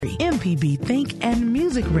MPB Think and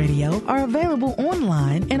Music Radio are available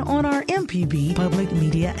online and on our MPB Public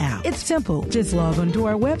Media app. It's simple. Just log on to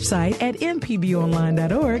our website at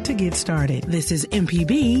mpbonline.org to get started. This is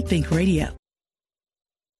MPB Think Radio.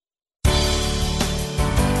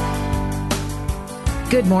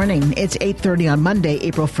 Good morning. It's 8:30 on Monday,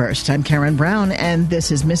 April 1st. I'm Karen Brown, and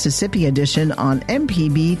this is Mississippi Edition on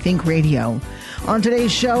MPB Think Radio. On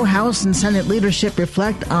today's show, House and Senate leadership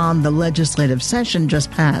reflect on the legislative session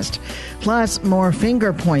just passed, plus more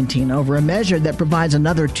finger-pointing over a measure that provides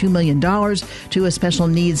another $2 million to a special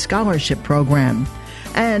needs scholarship program.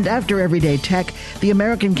 And after Everyday Tech, the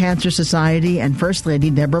American Cancer Society and First Lady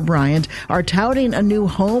Deborah Bryant are touting a new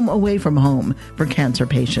home away from home for cancer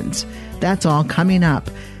patients. That's all coming up.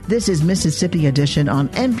 This is Mississippi Edition on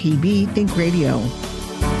MPB Think Radio.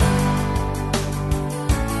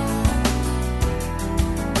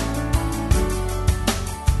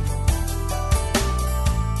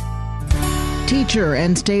 Teacher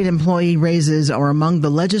and state employee raises are among the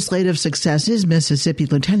legislative successes Mississippi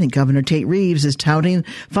Lieutenant Governor Tate Reeves is touting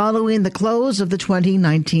following the close of the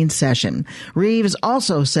 2019 session. Reeves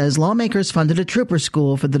also says lawmakers funded a trooper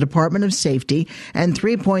school for the Department of Safety and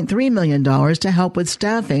 $3.3 million to help with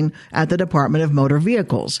staffing at the Department of Motor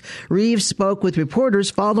Vehicles. Reeves spoke with reporters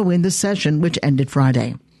following the session, which ended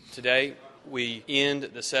Friday. Today, we end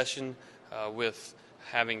the session with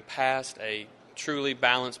having passed a truly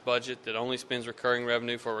balanced budget that only spends recurring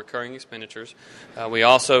revenue for recurring expenditures. We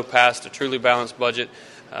also passed a truly balanced budget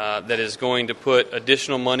that is going to put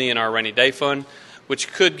additional money in our rainy day fund,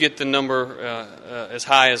 which could get the number as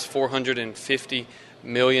high as $450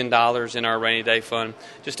 million in our rainy day fund.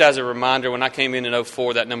 Just as a reminder, when I came in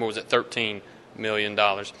 2004, that number was at $13 million.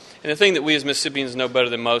 And the thing that we as Mississippians know better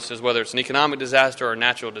than most is whether it's an economic disaster or a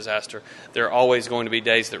natural disaster, there are always going to be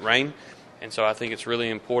days that rain. And so I think it's really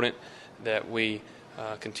important that we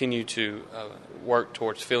continue to work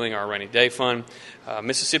towards filling our rainy day fund.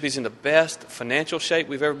 Mississippi's in the best financial shape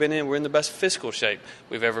we've ever been in. We're in the best fiscal shape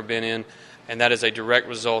we've ever been in, and that is a direct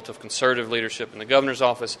result of conservative leadership in the governor's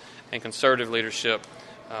office and conservative leadership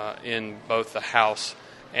in both the House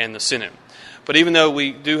and the Senate. But even though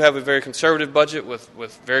we do have a very conservative budget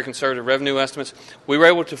with very conservative revenue estimates, we were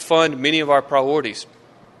able to fund many of our priorities.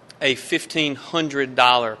 A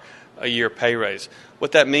 $1,500 a year pay raise.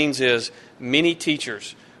 What that means is many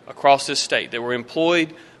teachers across this state that were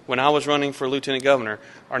employed when I was running for lieutenant governor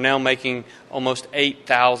are now making almost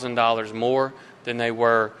 $8,000 more than they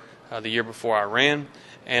were the year before I ran.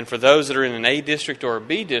 And for those that are in an A district or a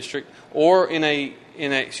B district, or in an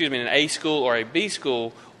A school or a B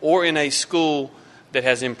school, or in a school that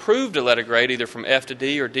has improved a letter grade either from F to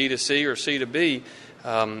D or D to C or C to B,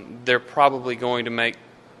 they're probably going to make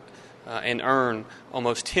and earn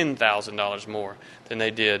almost $10,000 more than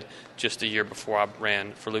they did just the year before I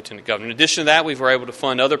ran for lieutenant governor. In addition to that, we were able to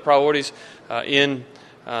fund other priorities in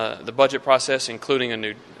the budget process, including a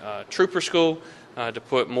new trooper school to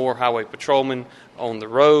put more highway patrolmen on the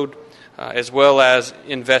road, as well as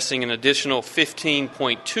investing an additional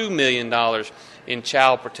 $15.2 million in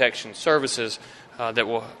child protection services that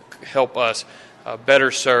will help us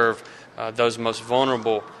better serve those most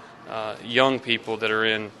vulnerable young people that are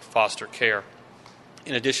in foster care.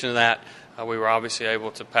 In addition to that, we were obviously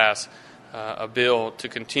able to pass a bill to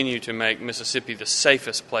continue to make Mississippi the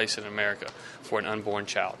safest place in America for an unborn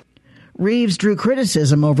child. Reeves drew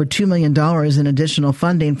criticism over $2 million in additional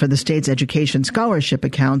funding for the state's education scholarship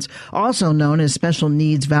accounts, also known as special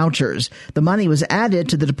needs vouchers. The money was added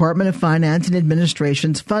to the Department of Finance and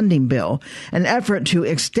Administration's funding bill. An effort to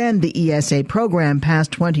extend the ESA program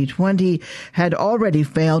past 2020 had already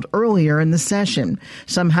failed earlier in the session.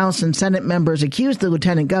 Some House and Senate members accused the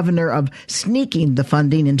lieutenant governor of sneaking the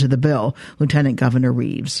funding into the bill. Lieutenant Governor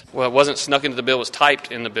Reeves. Well, it wasn't snuck into the bill. It was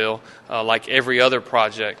typed in the bill like every other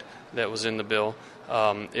project that was in the bill.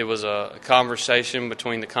 It was a conversation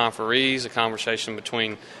between the conferees, a conversation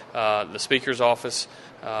between the Speaker's office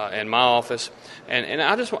and my office. And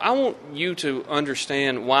I want you to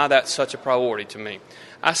understand why that's such a priority to me.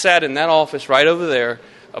 I sat in that office right over there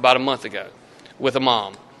about a month ago with a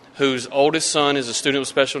mom whose oldest son is a student with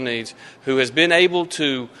special needs, who has been able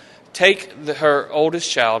to take her oldest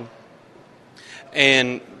child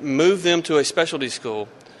and move them to a specialty school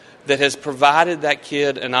that has provided that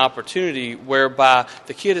kid an opportunity whereby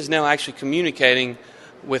the kid is now actually communicating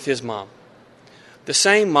with his mom. The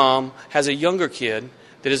same mom has a younger kid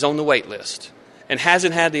that is on the wait list and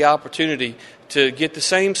hasn't had the opportunity to get the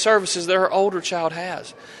same services that her older child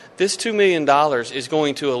has. This $2 million is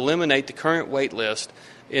going to eliminate the current wait list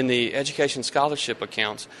in the education scholarship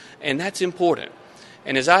accounts, and that's important.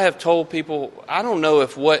 And as I have told people, I don't know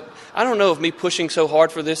if me pushing so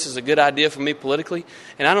hard for this is a good idea for me politically,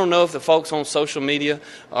 and I don't know if the folks on social media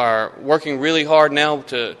are working really hard now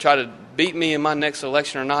to try to beat me in my next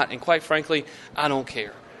election or not, and quite frankly, I don't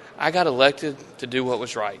care. I got elected to do what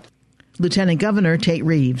was right. Lieutenant Governor Tate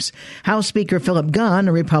Reeves. House Speaker Philip Gunn,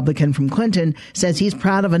 a Republican from Clinton, says he's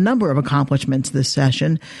proud of a number of accomplishments this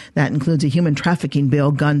session. That includes a human trafficking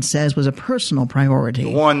bill Gunn says was a personal priority.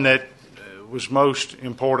 The one that was most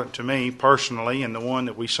important to me personally, and the one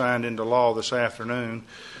that we signed into law this afternoon,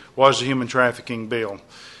 was the human trafficking bill.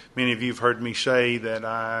 Many of you have heard me say that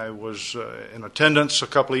I was in attendance a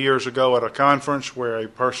couple of years ago at a conference where a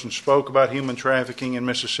person spoke about human trafficking in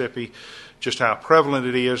Mississippi, just how prevalent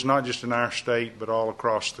it is, not just in our state, but all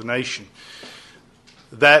across the nation.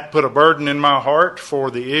 That put a burden in my heart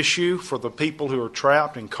for the issue, for the people who are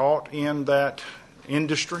trapped and caught in that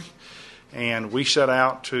industry, and we set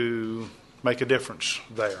out to make a difference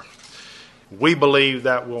there. We believe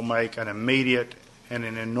that will make an immediate and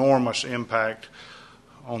an enormous impact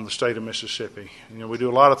on the state of Mississippi. You know, we do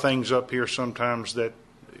a lot of things up here sometimes that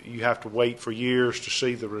you have to wait for years to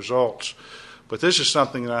see the results. But this is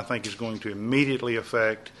something that I think is going to immediately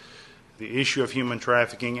affect the issue of human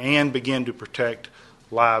trafficking and begin to protect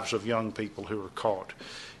lives of young people who are caught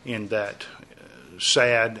in that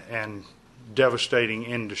sad and devastating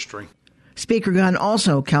industry. Speaker Gunn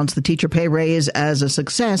also counts the teacher pay raise as a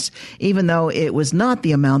success, even though it was not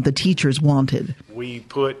the amount the teachers wanted. We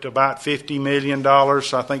put about $50 million,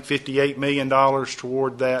 I think $58 million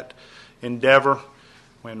toward that endeavor.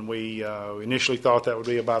 When we initially thought that would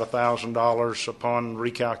be about $1,000, upon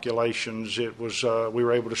recalculations, it was we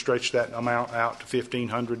were able to stretch that amount out to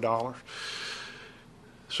 $1,500.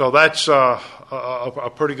 So that's a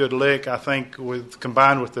pretty good lick, I think,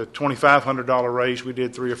 combined with the $2,500 raise we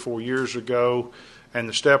did 3 or 4 years ago, and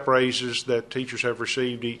the step raises that teachers have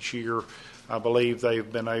received each year. I believe they've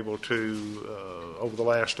been able to, over the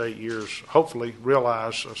last 8 years, hopefully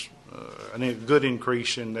realize a good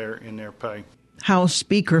increase in their pay. House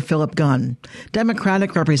Speaker Philip Gunn.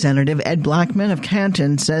 Democratic Representative Ed Blackman of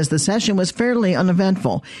Canton says the session was fairly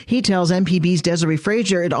uneventful. He tells MPB's Desiree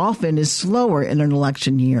Frazier it often is slower in an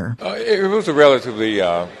election year. It was a relatively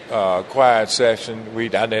quiet session.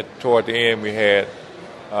 Toward the end we had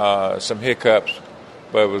some hiccups,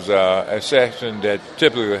 but it was a session that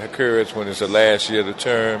typically occurs when it's the last year of the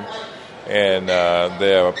term, and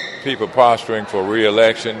there are people posturing for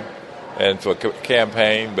re-election and for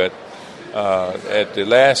campaign, but at the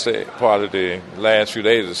last part of the last few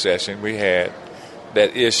days of the session, we had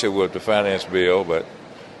that issue with the finance bill, but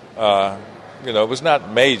it was not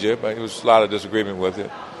major, but it was a lot of disagreement with it.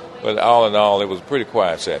 But all in all, it was a pretty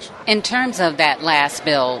quiet session. In terms of that last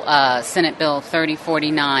bill, Senate Bill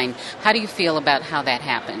 3049, how do you feel about how that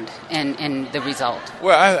happened and the result?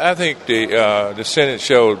 Well, I think the Senate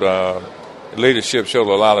leadership showed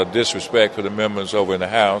a lot of disrespect for the members over in the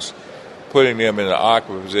House, putting them in an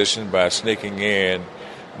awkward position by sneaking in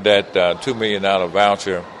that $2 million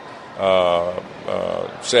voucher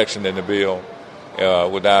section in the bill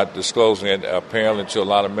without disclosing it apparently to a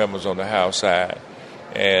lot of members on the House side.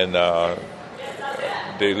 And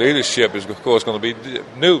the leadership is, of course, going to be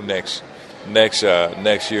new next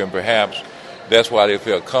year, and perhaps that's why they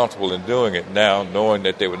felt comfortable in doing it now, knowing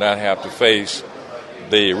that they would not have to face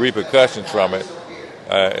the repercussions from it.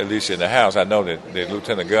 At least in the House. I know that the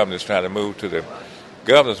Lieutenant Governor is trying to move to the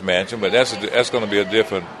Governor's mansion, but that's going to be a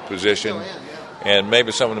different position, and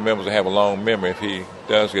maybe some of the members will have a long memory if he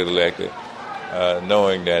does get elected,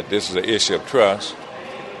 knowing that this is an issue of trust,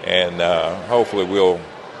 and hopefully we'll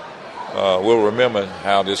remember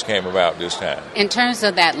how this came about this time. In terms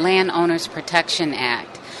of that Landowners Protection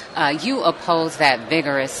Act, you oppose that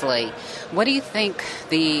vigorously. What do you think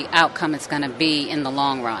the outcome is going to be in the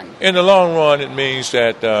long run? In the long run, it means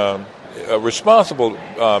that responsible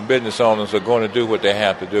business owners are going to do what they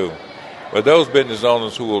have to do. But those business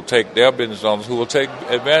owners who will take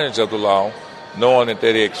advantage of the law, knowing that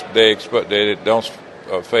they don't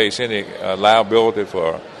face any liability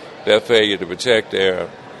for their failure to protect their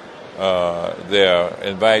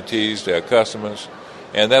invitees, their customers,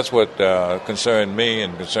 and that's what concerned me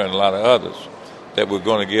and concerned a lot of others, that we're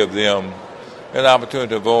going to give them an opportunity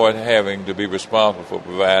to avoid having to be responsible for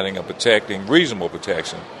providing and protecting reasonable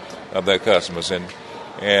protection of their customers. And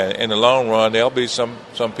in the long run, there'll be some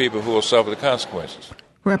people who will suffer the consequences.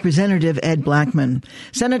 Representative Ed Blackman.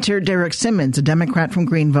 Senator Derek Simmons, a Democrat from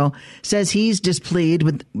Greenville, says he's displeased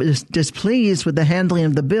with the handling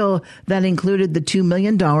of the bill that included the $2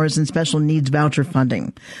 million in special needs voucher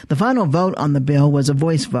funding. The final vote on the bill was a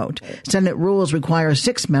voice vote. Senate rules require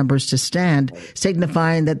 6 members to stand,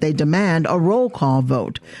 signifying that they demand a roll call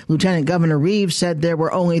vote. Lieutenant Governor Reeves said there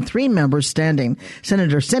were only 3 members standing.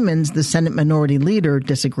 Senator Simmons, the Senate Minority Leader,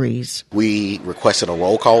 disagrees. We requested a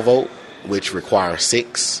roll call vote, which requires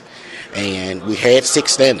 6, and we had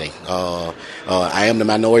 6 standing. I am the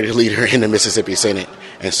minority leader in the Mississippi Senate,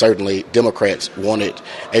 and certainly Democrats wanted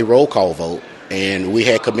a roll call vote, and we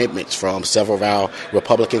had commitments from several of our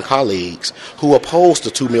Republican colleagues who opposed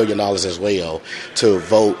the $2 million as well to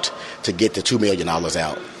vote to get the $2 million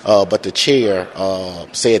out. But the chair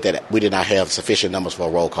said that we did not have sufficient numbers for a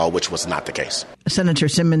roll call, which was not the case. Senator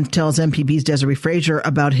Simmons tells MPB's Desiree Frazier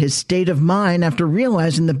about his state of mind after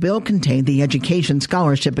realizing the bill contained the education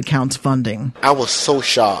scholarship accounts funding. I was so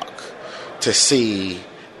shocked to see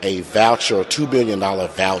a voucher, $2 billion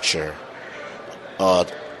voucher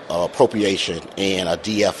appropriation in a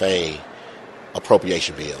DFA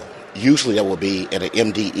appropriation bill. Usually that would be in an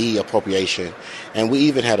MDE appropriation, and we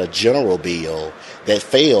even had a general bill that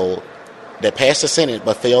failed, that passed the Senate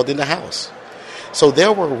but failed in the House. So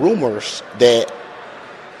there were rumors that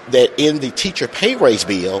in the teacher pay raise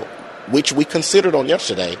bill, which we considered on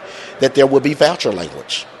yesterday, that there would be voucher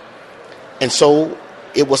language. And so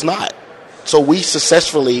it was not. So we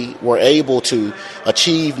successfully were able to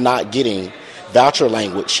achieve not getting voucher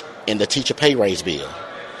language in the teacher pay raise bill.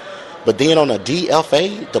 But then on a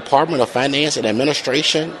DFA, Department of Finance and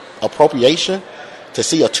Administration appropriation, to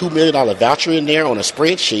see a $2 million voucher in there on a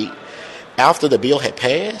spreadsheet after the bill had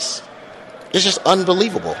passed, it's just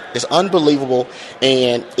unbelievable. It's unbelievable,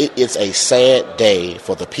 and it is a sad day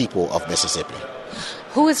for the people of Mississippi.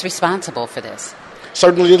 Who is responsible for this?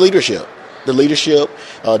 Certainly the leadership.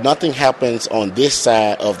 Nothing happens on this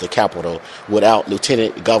side of the Capitol without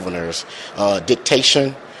Lieutenant Governor's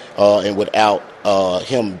dictation and without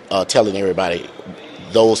him telling everybody,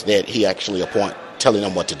 those that he actually appoint, telling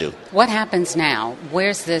them what to do. What happens now?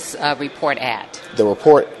 Where's this report at? The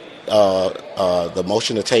report, the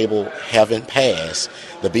motion to table having passed,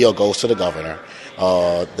 the bill goes to the governor.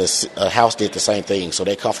 The House did the same thing, so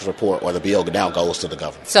that conference report or the bill now goes to the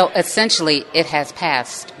governor. So essentially it has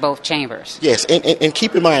passed both chambers. Yes, and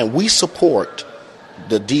keep in mind, we support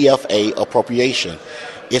the DFA appropriation.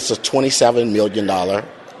 It's a $27 million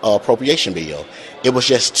appropriation bill. It was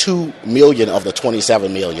just $2 million of the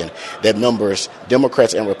 $27 million that members,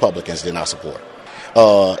 Democrats and Republicans, did not support.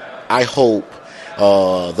 I hope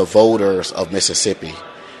the voters of Mississippi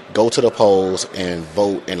go to the polls and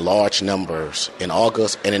vote in large numbers in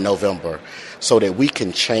August and in November so that we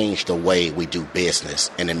can change the way we do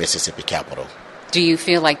business in the Mississippi Capitol. Do you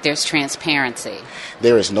feel like there's transparency?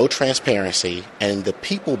 There is no transparency, and the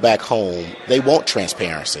people back home, they want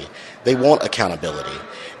transparency. They want accountability.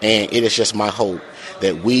 And it is just my hope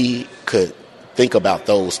that we could think about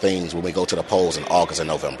those things when we go to the polls in August and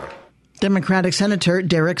November. Democratic Senator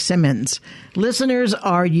Derek Simmons. Listeners,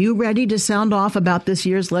 are you ready to sound off about this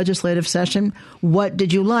year's legislative session? What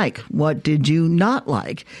did you like? What did you not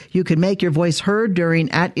like? You can make your voice heard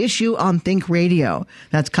during At Issue on Think Radio.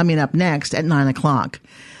 That's coming up next at 9 o'clock.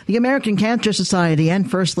 The American Cancer Society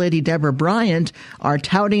and First Lady Deborah Bryant are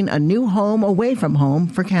touting a new home away from home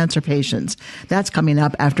for cancer patients. That's coming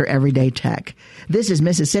up after Everyday Tech. This is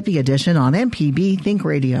Mississippi Edition on MPB Think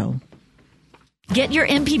Radio. Get your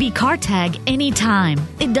MPB car tag anytime.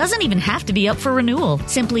 It doesn't even have to be up for renewal.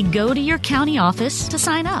 Simply go to your county office to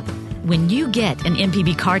sign up. When you get an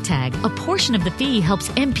MPB car tag, a portion of the fee helps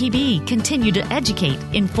MPB continue to educate,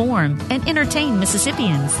 inform, and entertain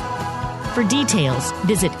Mississippians. For details,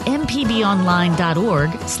 visit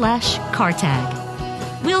mpbonline.org/car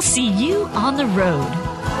tag. We'll see you on the road.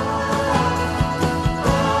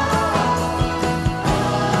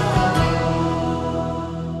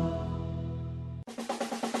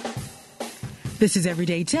 This is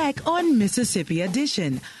Everyday Tech on Mississippi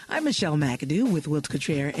Edition. I'm Michelle McAdoo with Wilt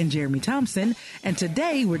Cottrell and Jeremy Thompson, and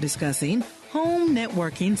today we're discussing home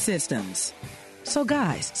networking systems. So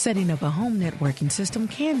guys, setting up a home networking system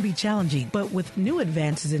can be challenging, but with new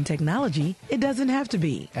advances in technology, it doesn't have to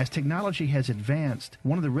be. As technology has advanced,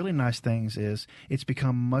 one of the really nice things is it's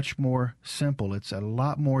become much more simple. It's a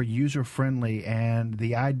lot more user-friendly, and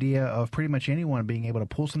the idea of pretty much anyone being able to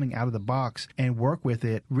pull something out of the box and work with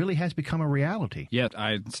it really has become a reality. Yeah,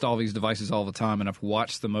 I install these devices all the time, and I've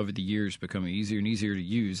watched them over the years become easier and easier to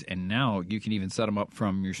use, and now you can even set them up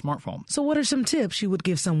from your smartphone. So what are some tips you would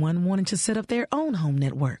give someone wanting to set up their own home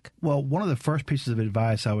network? Well, one of the first pieces of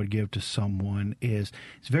advice I would give to someone is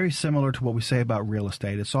it's very similar to what we say about real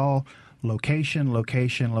estate. It's all location,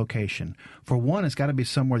 location, location. For one, it's got to be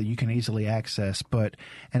somewhere that you can easily access,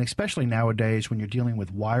 and especially nowadays when you're dealing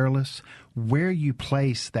with wireless, where you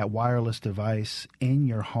place that wireless device in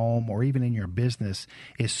your home or even in your business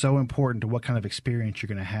is so important to what kind of experience you're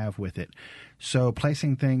going to have with it. So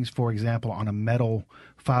placing things, for example, on a metal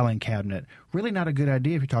filing cabinet, really not a good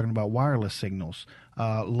idea if you're talking about wireless signals.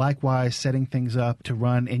 Likewise, setting things up to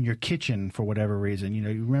run in your kitchen for whatever reason. You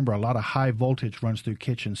remember a lot of high voltage runs through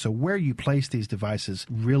kitchens. So where you place these devices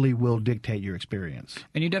really will dictate your experience.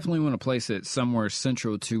 And you definitely want to place it somewhere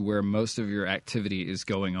central to where most of your activity is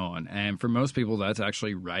going on. And for most people, that's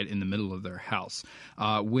actually right in the middle of their house.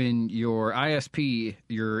 When your ISP,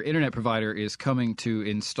 your internet provider, is coming to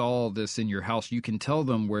install this in your house, you can tell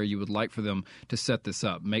them where you would like for them to set this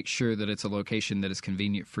up. Make sure that it's a location that is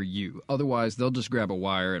convenient for you. Otherwise, they'll just grab a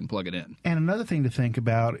wire and plug it in. And another thing to think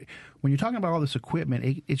about, when you're talking about all this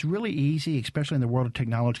equipment, it's really easy, especially in the world of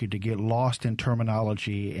technology, to get lost in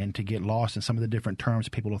terminology and to get lost in some of the different terms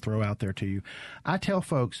people will throw out there to you. I tell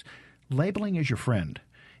folks, labeling is your friend.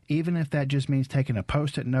 Even if that just means taking a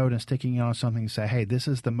Post-it note and sticking it on something and say, hey, this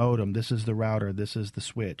is the modem, this is the router, this is the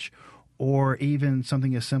switch. Or even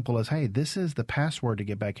something as simple as, hey, this is the password to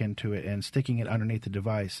get back into it, and sticking it underneath the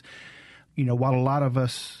device. While a lot of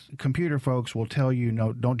us computer folks will tell you,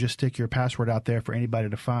 no, don't just stick your password out there for anybody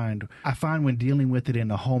to find, I find when dealing with it in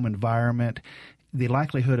a home environment, the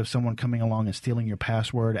likelihood of someone coming along and stealing your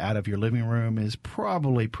password out of your living room is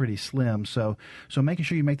probably pretty slim. So making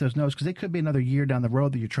sure you make those notes, because it could be another year down the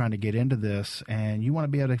road that you're trying to get into this, and you want to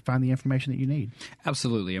be able to find the information that you need.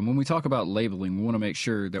 Absolutely. And when we talk about labeling, we want to make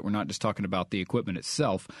sure that we're not just talking about the equipment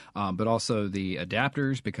itself, but also the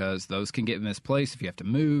adapters, because those can get misplaced if you have to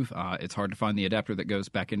move. It's hard to find the adapter that goes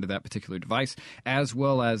back into that particular device, as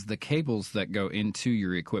well as the cables that go into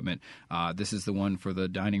your equipment. This is the one for the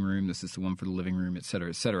dining room. This is the one for the living room, et cetera,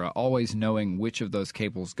 et cetera. Always knowing which of those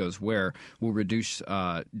cables goes where will reduce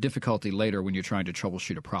difficulty later when you're trying to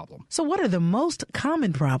troubleshoot a problem. So what are the most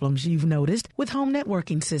common problems you've noticed with home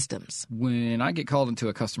networking systems? When I get called into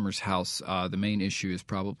a customer's house, the main issue is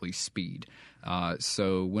probably speed.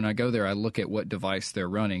 So when I go there, I look at what device they're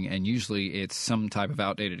running, and usually it's some type of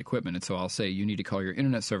outdated equipment. And so I'll say, you need to call your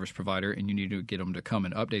internet service provider, and you need to get them to come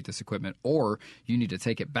and update this equipment, or you need to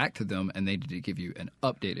take it back to them, and they need to give you an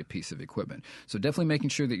updated piece of equipment. So definitely making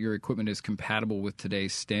sure that your equipment is compatible with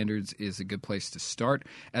today's standards is a good place to start,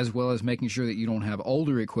 as well as making sure that you don't have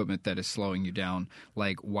older equipment that is slowing you down,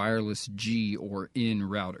 like wireless G or N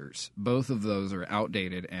routers. Both of those are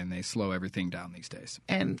outdated, and they slow everything down these days.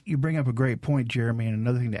 And you bring up a great point, Jeremy, and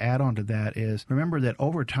another thing to add on to that is remember that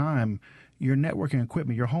over time, your networking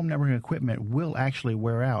equipment, your home networking equipment will actually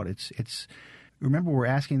wear out. Remember, we're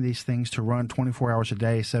asking these things to run 24 hours a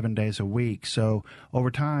day, 7 days a week. So over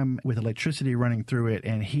time, with electricity running through it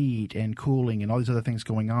and heat and cooling and all these other things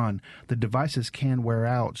going on, the devices can wear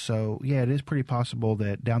out. So, yeah, it is pretty possible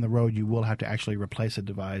that down the road you will have to actually replace a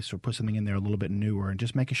device or put something in there a little bit newer, and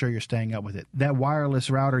just making sure you're staying up with it. That wireless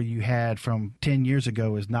router you had from 10 years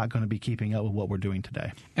ago is not going to be keeping up with what we're doing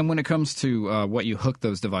today. And when it comes to what you hook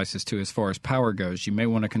those devices to as far as power goes, you may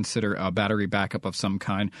want to consider a battery backup of some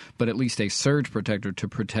kind, but at least a surge protector to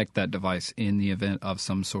protect that device in the event of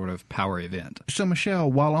some sort of power event. So, Michelle,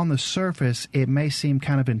 while on the surface it may seem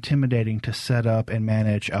kind of intimidating to set up and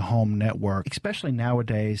manage a home network, especially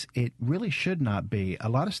nowadays, it really should not be. A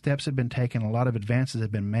lot of steps have been taken, a lot of advances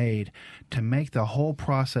have been made to make the whole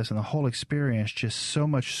process and the whole experience just so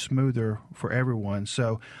much smoother for everyone.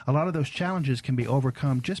 So a lot of those challenges can be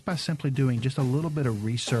overcome just by simply doing just a little bit of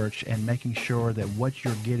research and making sure that what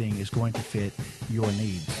you're getting is going to fit your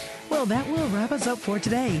needs. Well, that will wrap us up for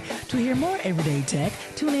today. To hear more Everyday Tech,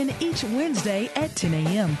 tune in each Wednesday at 10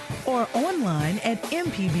 a.m. or online at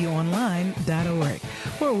mpbonline.org.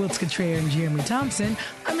 For Wilts Cottrell and Jeremy Thompson,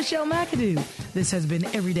 I'm Michelle McAdoo. This has been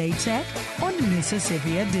Everyday Tech on the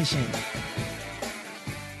Mississippi Edition.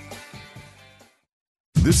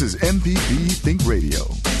 This is MPB Think Radio.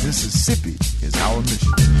 Mississippi is our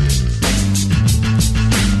mission.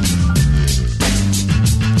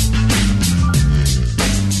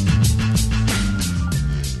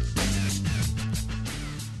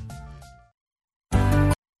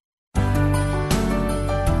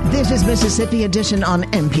 This This is Mississippi Edition on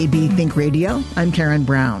MPB Think Radio. I'm Karen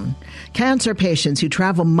Brown. Cancer patients who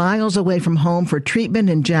travel miles away from home for treatment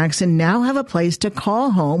in Jackson now have a place to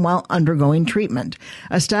call home while undergoing treatment.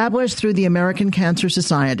 Established through the American Cancer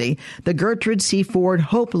Society, the Gertrude C. Ford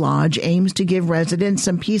Hope Lodge aims to give residents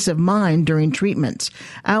some peace of mind during treatments.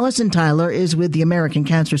 Allison Tyler is with the American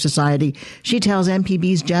Cancer Society. She tells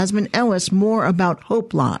MPB's Jasmine Ellis more about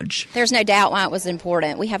Hope Lodge. There's no doubt why it was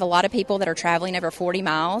important. We have a lot of people that are traveling over 40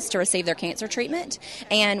 miles to receive their cancer treatment,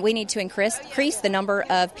 and we need to increase the number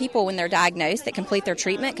of people when they're diagnosed that complete their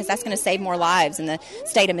treatment, because that's going to save more lives in the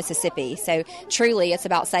state of Mississippi. So truly it's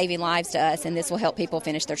about saving lives to us, and this will help people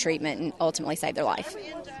finish their treatment and ultimately save their life.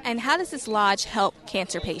 And how does this lodge help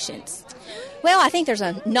cancer patients? Well, I think there's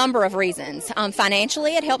a number of reasons.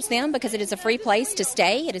 Financially, it helps them because it is a free place to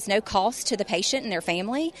stay. It is no cost to the patient and their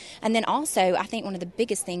family. And then also, I think one of the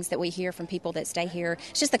biggest things that we hear from people that stay here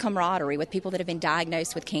is just the camaraderie with people that have been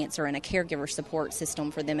diagnosed with cancer and a caregiver support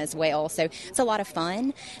system for them as well. So it's a lot of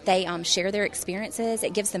fun. They share their experiences.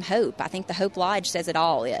 It gives them hope. I think the Hope Lodge says it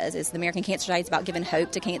all is the American Cancer Society is about giving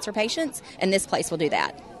hope to cancer patients, and this place will do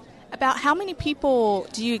that. About how many people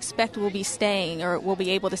do you expect will be staying or will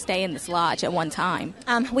be able to stay in this lodge at one time?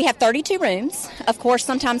 We have 32 rooms. Of course,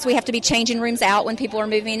 sometimes we have to be changing rooms out when people are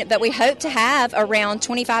moving, but we hope to have around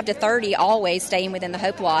 25 to 30 always staying within the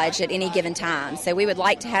Hope Lodge at any given time. So we would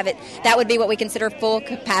like to have it, that would be what we consider full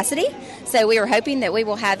capacity. So we are hoping that we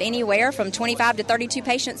will have anywhere from 25 to 32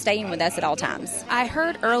 patients staying with us at all times. I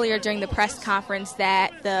heard earlier during the press conference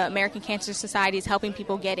that the American Cancer Society is helping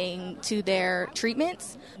people getting to their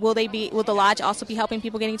treatments. Will the lodge also be helping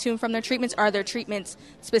people getting to and from their treatments? Or are there treatments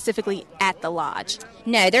specifically at the lodge?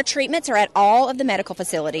 No, their treatments are at all of the medical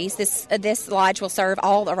facilities. This lodge will serve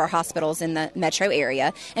all of our hospitals in the metro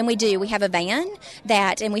area. And we have a van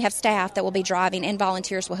and we have staff that will be driving, and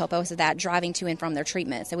volunteers will help us with that, driving to and from their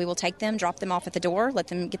treatment. So we will take them, drop them off at the door, let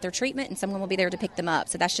them get their treatment, and someone will be there to pick them up.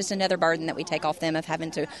 So that's just another burden that we take off them of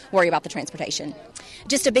having to worry about the transportation.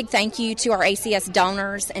 Just a big thank you to our ACS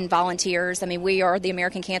donors and volunteers. I mean, we are the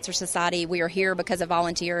American Cancer Society. We are here because of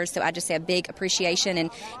volunteers, so I just say a big appreciation.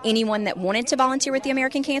 And anyone that wanted to volunteer with the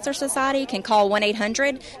American Cancer Society can call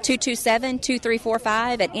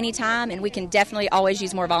 1-800-227-2345 at any time, and we can definitely always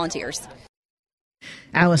use more volunteers.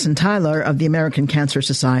 Allison Tyler of the American Cancer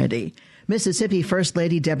Society. Mississippi First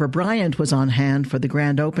Lady Deborah Bryant was on hand for the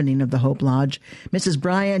grand opening of the Hope Lodge. Mrs.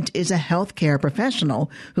 Bryant is a healthcare professional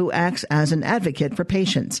who acts as an advocate for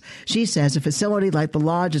patients. She says a facility like the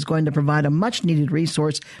Lodge is going to provide a much-needed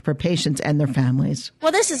resource for patients and their families.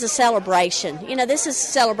 Well, this is a celebration. This is a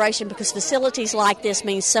celebration because facilities like this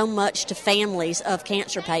mean so much to families of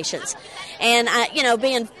cancer patients. And,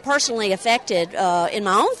 being personally affected in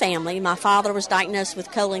my own family, my father was diagnosed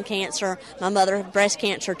with colon cancer, my mother breast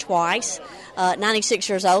cancer twice. 96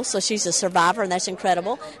 years old, so she's a survivor, and that's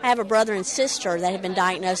incredible. I have a brother and sister that have been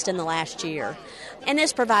diagnosed in the last year. And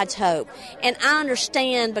this provides hope. And I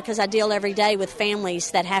understand, because I deal every day with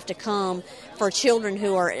families that have to come for children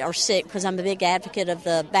who are sick, because I'm a big advocate of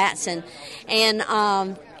the Batson. And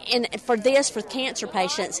for cancer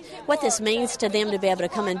patients, what this means to them to be able to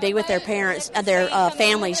come and be with their parents, their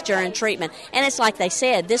families during treatment. And it's like they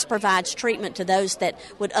said, this provides treatment to those that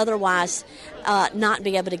would otherwise not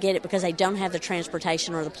be able to get it because they don't have the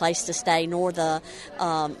transportation or the place to stay, nor the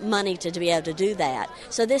money to be able to do that.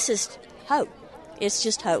 So this is hope. It's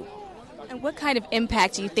just hope. And what kind of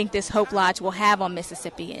impact do you think this Hope Lodge will have on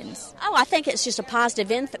Mississippians? Oh, I think it's just a positive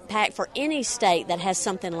impact for any state that has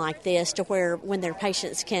something like this, to where when their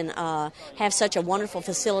patients can have such a wonderful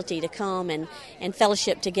facility to come and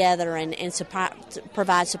fellowship together and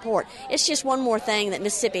provide support. It's just one more thing that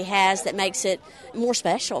Mississippi has that makes it more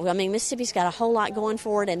special. I mean, Mississippi's got a whole lot going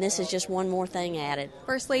for it, and this is just one more thing added.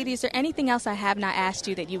 First Lady, is there anything else I have not asked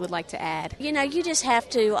you that you would like to add? You just have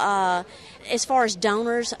to, as far as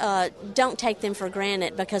donors, don't take them for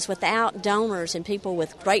granted, because without donors and people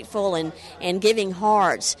with grateful and giving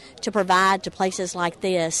hearts to provide to places like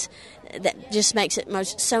this, that just makes it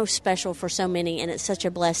so special for so many, and it's such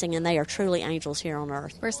a blessing, and they are truly angels here on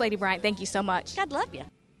earth. First Lady Bryant, thank you so much. God love you.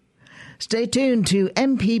 Stay tuned to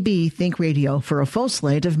MPB Think Radio for a full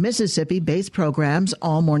slate of Mississippi-based programs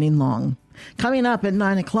all morning long. Coming up at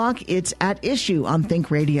 9 o'clock, it's At Issue on Think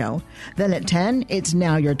Radio. Then at 10, it's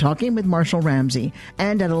Now You're Talking with Marshall Ramsey.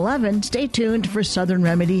 And at 11, stay tuned for Southern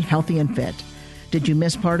Remedy Healthy and Fit. Did you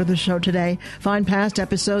miss part of the show today? Find past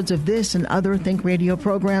episodes of this and other Think Radio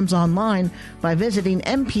programs online by visiting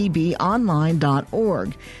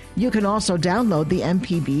mpbonline.org. You can also download the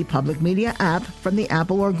MPB Public Media app from the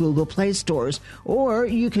Apple or Google Play stores, or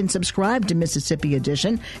you can subscribe to Mississippi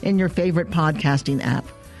Edition in your favorite podcasting app.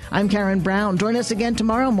 I'm Karen Brown. Join us again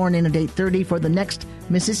tomorrow morning at 8:30 for the next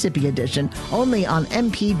Mississippi edition, only on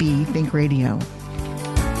MPB Think Radio.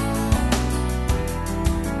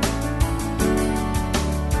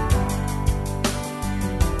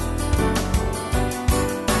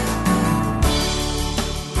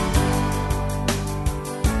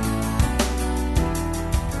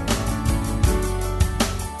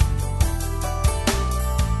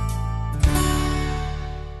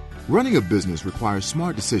 Running a business requires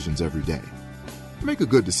smart decisions every day. Make a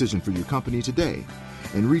good decision for your company today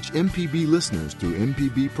and reach MPB listeners through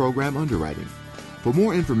MPB program underwriting. For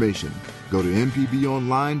more information, go to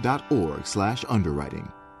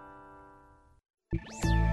mpbonline.org/underwriting.